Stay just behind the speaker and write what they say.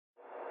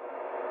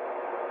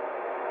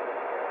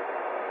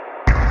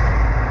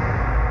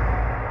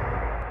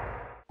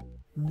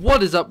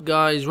What is up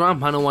guys,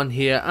 Rampano1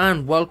 here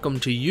and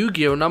welcome to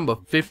Yu-Gi-Oh! Number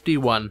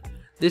 51.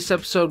 This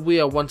episode we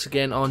are once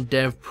again on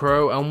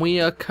DevPRO and we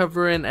are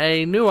covering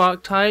a new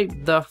archetype,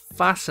 the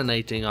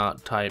Fascinating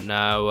archetype.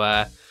 Now,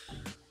 I'm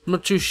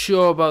not too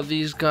sure about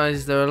these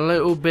guys, they're a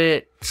little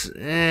bit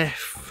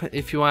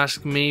if you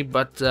ask me,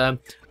 but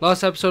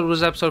last episode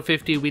was episode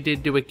 50, we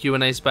did do a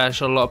Q&A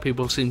special, a lot of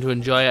people seem to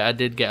enjoy it, I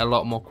did get a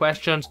lot more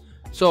questions,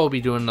 so I'll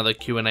be doing another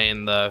Q&A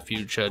in the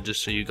future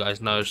just so you guys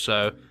know,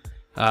 so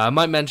I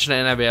might mention it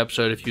in every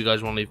episode. If you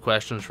guys want to leave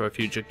questions for a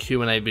future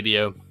Q&A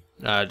video,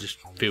 just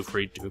feel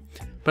free to.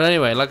 But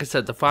anyway, like I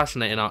said, the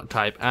Fascinating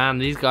archetype,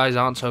 and these guys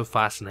aren't so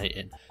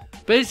fascinating.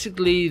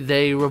 Basically,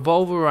 they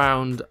revolve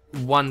around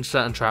one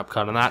certain trap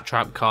card, and that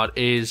trap card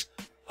is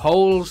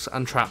holes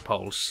and trap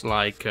holes,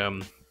 like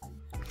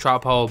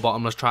trap hole,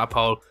 bottomless trap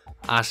hole,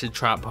 acid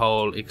trap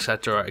hole,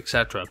 etc,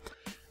 etc.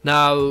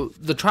 Now,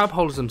 the trap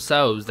holes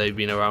themselves, they've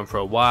been around for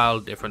a while,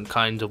 different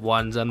kinds of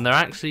ones, and they're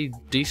actually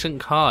decent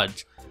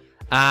cards.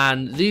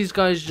 And these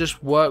guys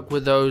just work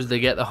with those, they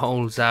get the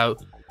holes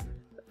out.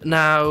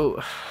 Now,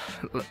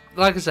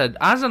 like I said,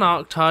 as an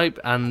archetype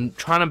and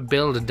trying to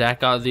build a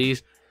deck out of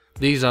these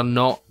are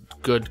not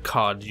good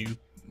cards.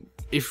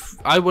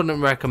 I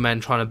wouldn't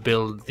recommend trying to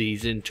build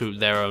these into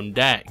their own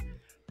deck.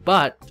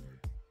 But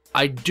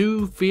I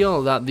do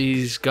feel that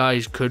these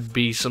guys could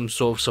be some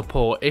sort of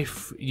support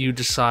if you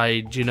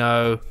decide, you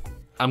know,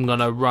 I'm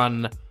gonna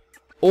run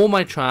all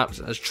my traps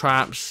as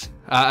trap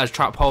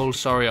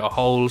holes, or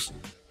holes.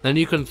 Then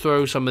you can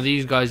throw some of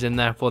these guys in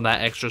there for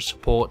that extra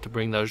support to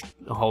bring those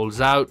holes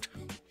out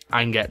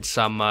and get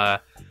some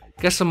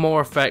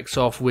more effects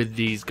off with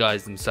these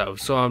guys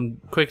themselves. So I'm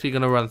quickly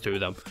going to run through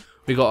them.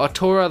 We got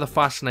Atura, the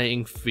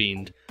Fascinating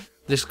Fiend.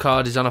 This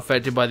card is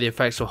unaffected by the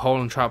effects of hole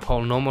and trap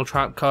hole normal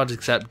trap cards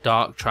except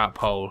dark trap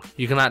hole.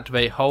 You can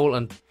activate hole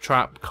and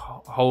trap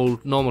hole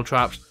normal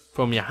traps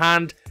from your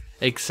hand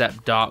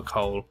except dark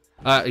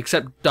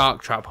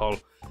trap hole.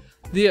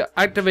 The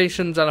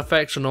activations and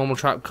effects of normal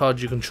trap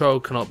cards you control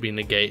cannot be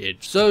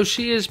negated. So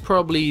she is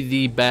probably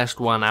the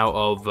best one out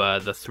of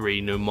the three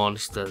new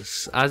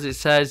monsters. As it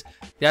says,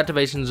 the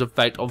activations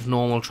effect of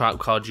normal trap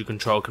cards you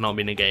control cannot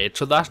be negated.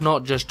 So that's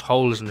not just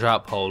holes and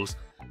trap holes.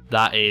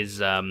 That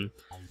is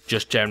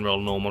just general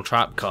normal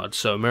trap cards.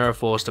 So Mirror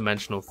Force,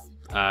 Dimensional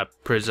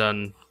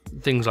Prison,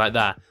 things like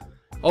that.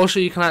 Also,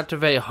 you can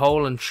activate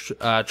hole and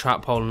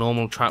trap hole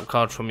normal trap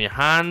cards from your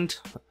hand.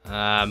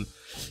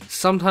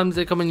 Sometimes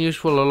they come in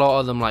useful, a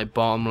lot of them like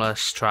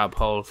bottomless, trap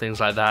hole,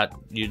 things like that,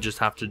 you just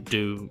have to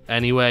do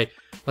anyway.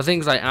 But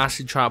things like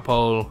acid trap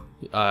hole,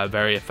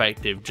 very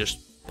effective,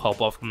 just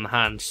pop off from the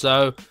hand,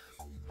 so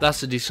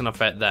that's a decent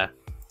effect there.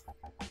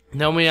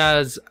 Then we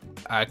have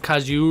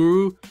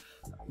Kazuru,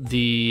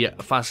 the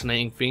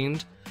Fascinating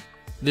Fiend.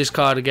 This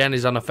card again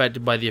is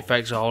unaffected by the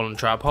effects of hole and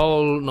trap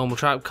hole, normal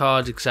trap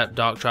cards except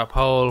dark trap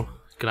hole.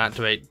 You can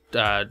activate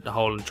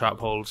hole and trap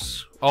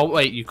holes. Oh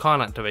wait, you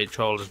can't activate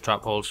holes and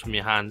trap holes from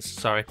your hands,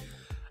 sorry.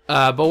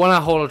 But when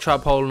a hole or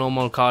trap hole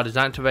normal card is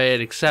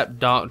activated except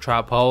dark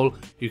trap hole,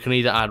 you can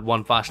either add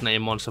one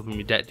Fascinating monster from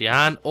your deck to your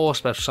hand or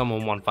special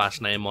summon one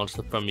Fascinating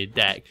monster from your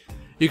deck.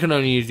 You can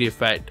only use the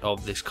effect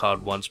of this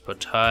card once per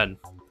turn.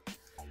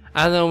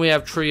 And then we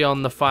have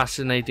Trion, the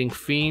Fascinating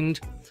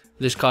Fiend.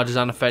 This card is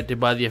unaffected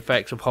by the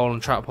effects of hole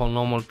and trap hole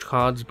normal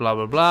cards, blah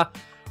blah blah.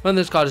 When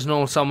this card is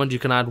normal summoned, you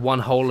can add one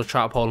hole or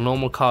trap hole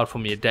normal card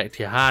from your deck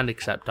to your hand,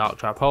 except dark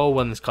trap hole.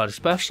 When this card is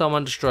special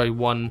summoned, destroy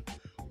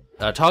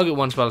target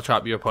one spell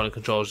trap your opponent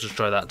controls,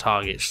 destroy that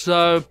target.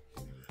 So,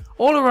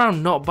 all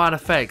around not bad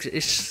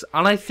effects.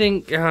 And I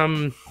think,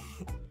 I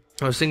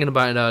was thinking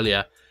about it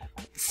earlier,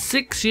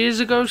 6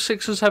 or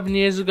 7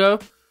 years ago,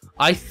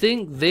 I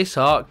think this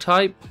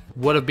archetype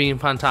would have been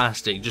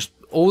fantastic. Just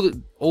all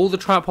the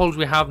trap holes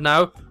we have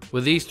now,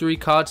 with these three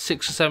cards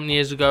 6 or 7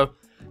 years ago,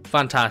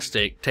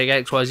 fantastic. Take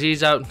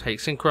XYZs out, take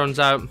Synchrons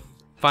out,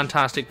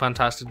 fantastic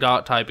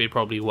archetype. It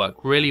probably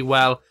work really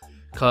well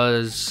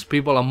because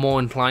people are more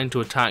inclined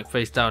to attack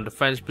face down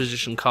defense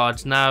position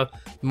cards now,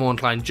 more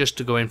inclined just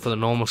to go in for the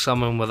normal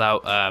summon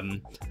without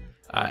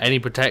any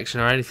protection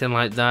or anything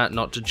like that,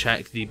 not to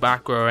check the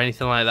back row or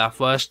anything like that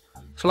first.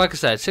 So like I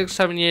said, 6 or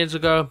 7 years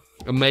ago,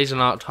 amazing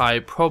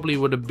archetype, probably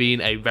would have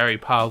been a very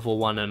powerful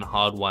one and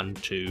hard one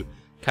to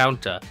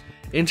counter.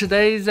 In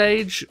today's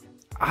age,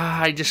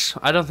 I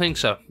don't think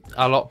so.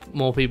 A lot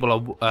more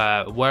people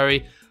are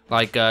worried.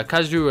 Like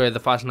Kazuru, the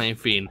Fascinating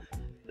Fiend,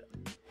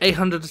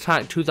 800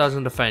 attack,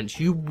 2000 defense.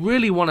 You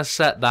really want to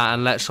set that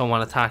and let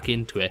someone attack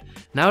into it.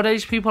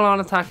 Nowadays, people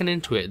aren't attacking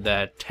into it.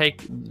 They're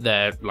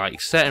like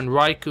setting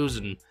Raikus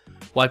and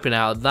wiping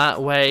out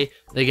that way.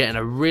 They're getting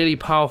a really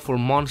powerful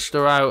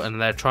monster out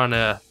and they're trying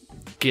to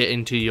get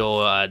into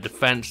your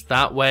defense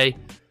that way.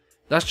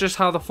 That's just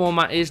how the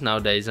format is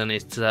nowadays, and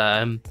it's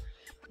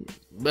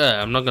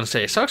I'm not going to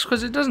say it sucks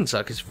because it doesn't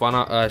suck. It's fun.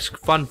 It's a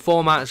fun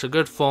format. It's a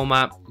good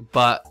format.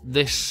 But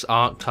this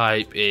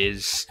archetype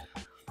is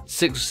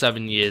 6 or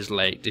 7 years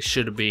late. It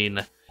should have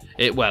been.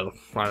 It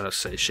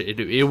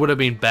would have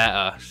been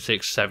better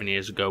 6 or 7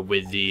 years ago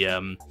with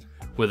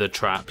with the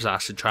traps,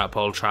 acid trap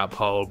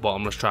hole,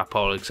 bottomless trap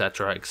hole,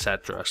 etc,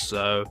 etc.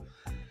 So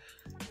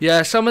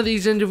yeah, some of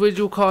these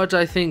individual cards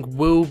I think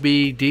will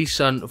be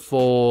decent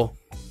for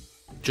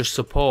just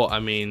support. I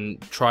mean,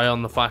 try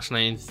on the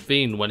Fascinating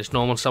Fiend. When it's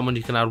normal summon,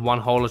 you can add one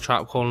hole of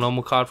trap hole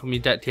normal card from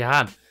your deck to your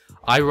hand.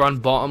 I run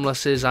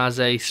bottomlesses as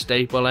a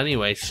staple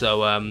anyway,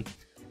 so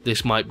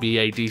this might be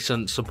a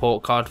decent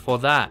support card for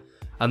that.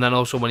 And then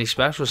also when he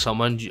special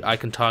summoned, I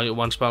can target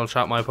one spell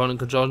trap my opponent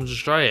controls and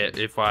destroy it.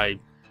 If I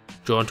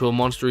draw into a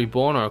Monster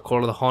Reborn or a Call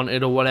of the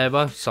Haunted or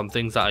whatever, some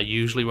things that I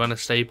usually run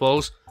as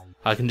staples,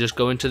 I can just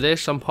go into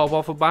this and pop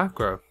off a back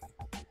row.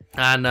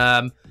 And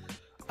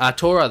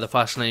Atora, the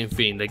Fascinating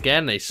Fiend,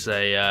 again they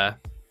say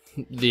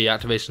the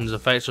activation's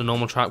effects of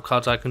normal trap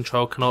cards I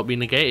control cannot be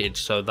negated,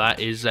 so that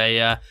is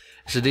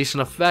it's a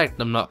decent effect.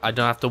 I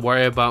don't have to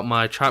worry about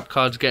my trap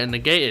cards getting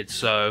negated,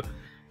 so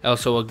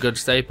also a good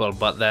staple.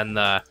 But then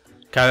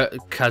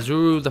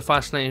Kazuru, the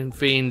Fascinating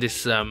Fiend,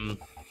 is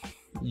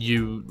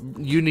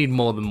you need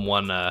more than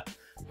one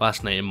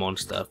fascinating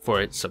monster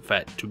for its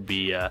effect to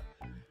be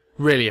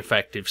really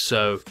effective.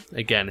 So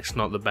again, it's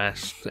not the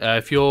best.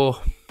 If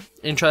you're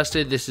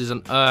interested, this is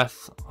an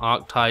Earth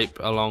archetype,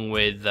 along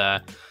with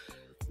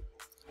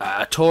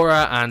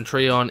Tora and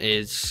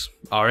Trion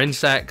are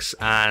insects,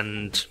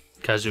 and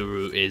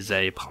Kazuru is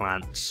a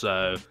plant.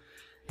 So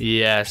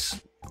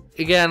yes,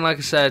 again, like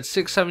I said,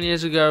 6-7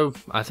 years ago,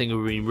 I think it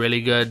would be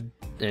really good.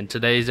 In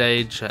today's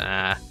age,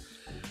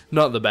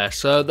 not the best.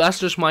 So that's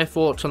just my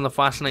thoughts on the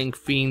Fascinating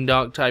Fiend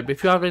archetype.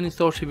 If you have any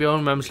thoughts of your own,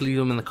 remember to leave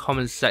them in the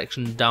comments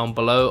section down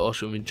below.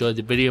 Also, if you enjoyed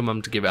the video,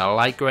 remember to give it a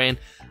like rating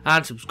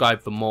and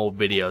subscribe for more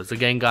videos.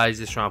 Again guys,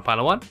 this is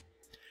Panel 1,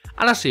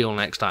 and I'll see you all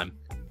next time.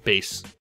 Peace.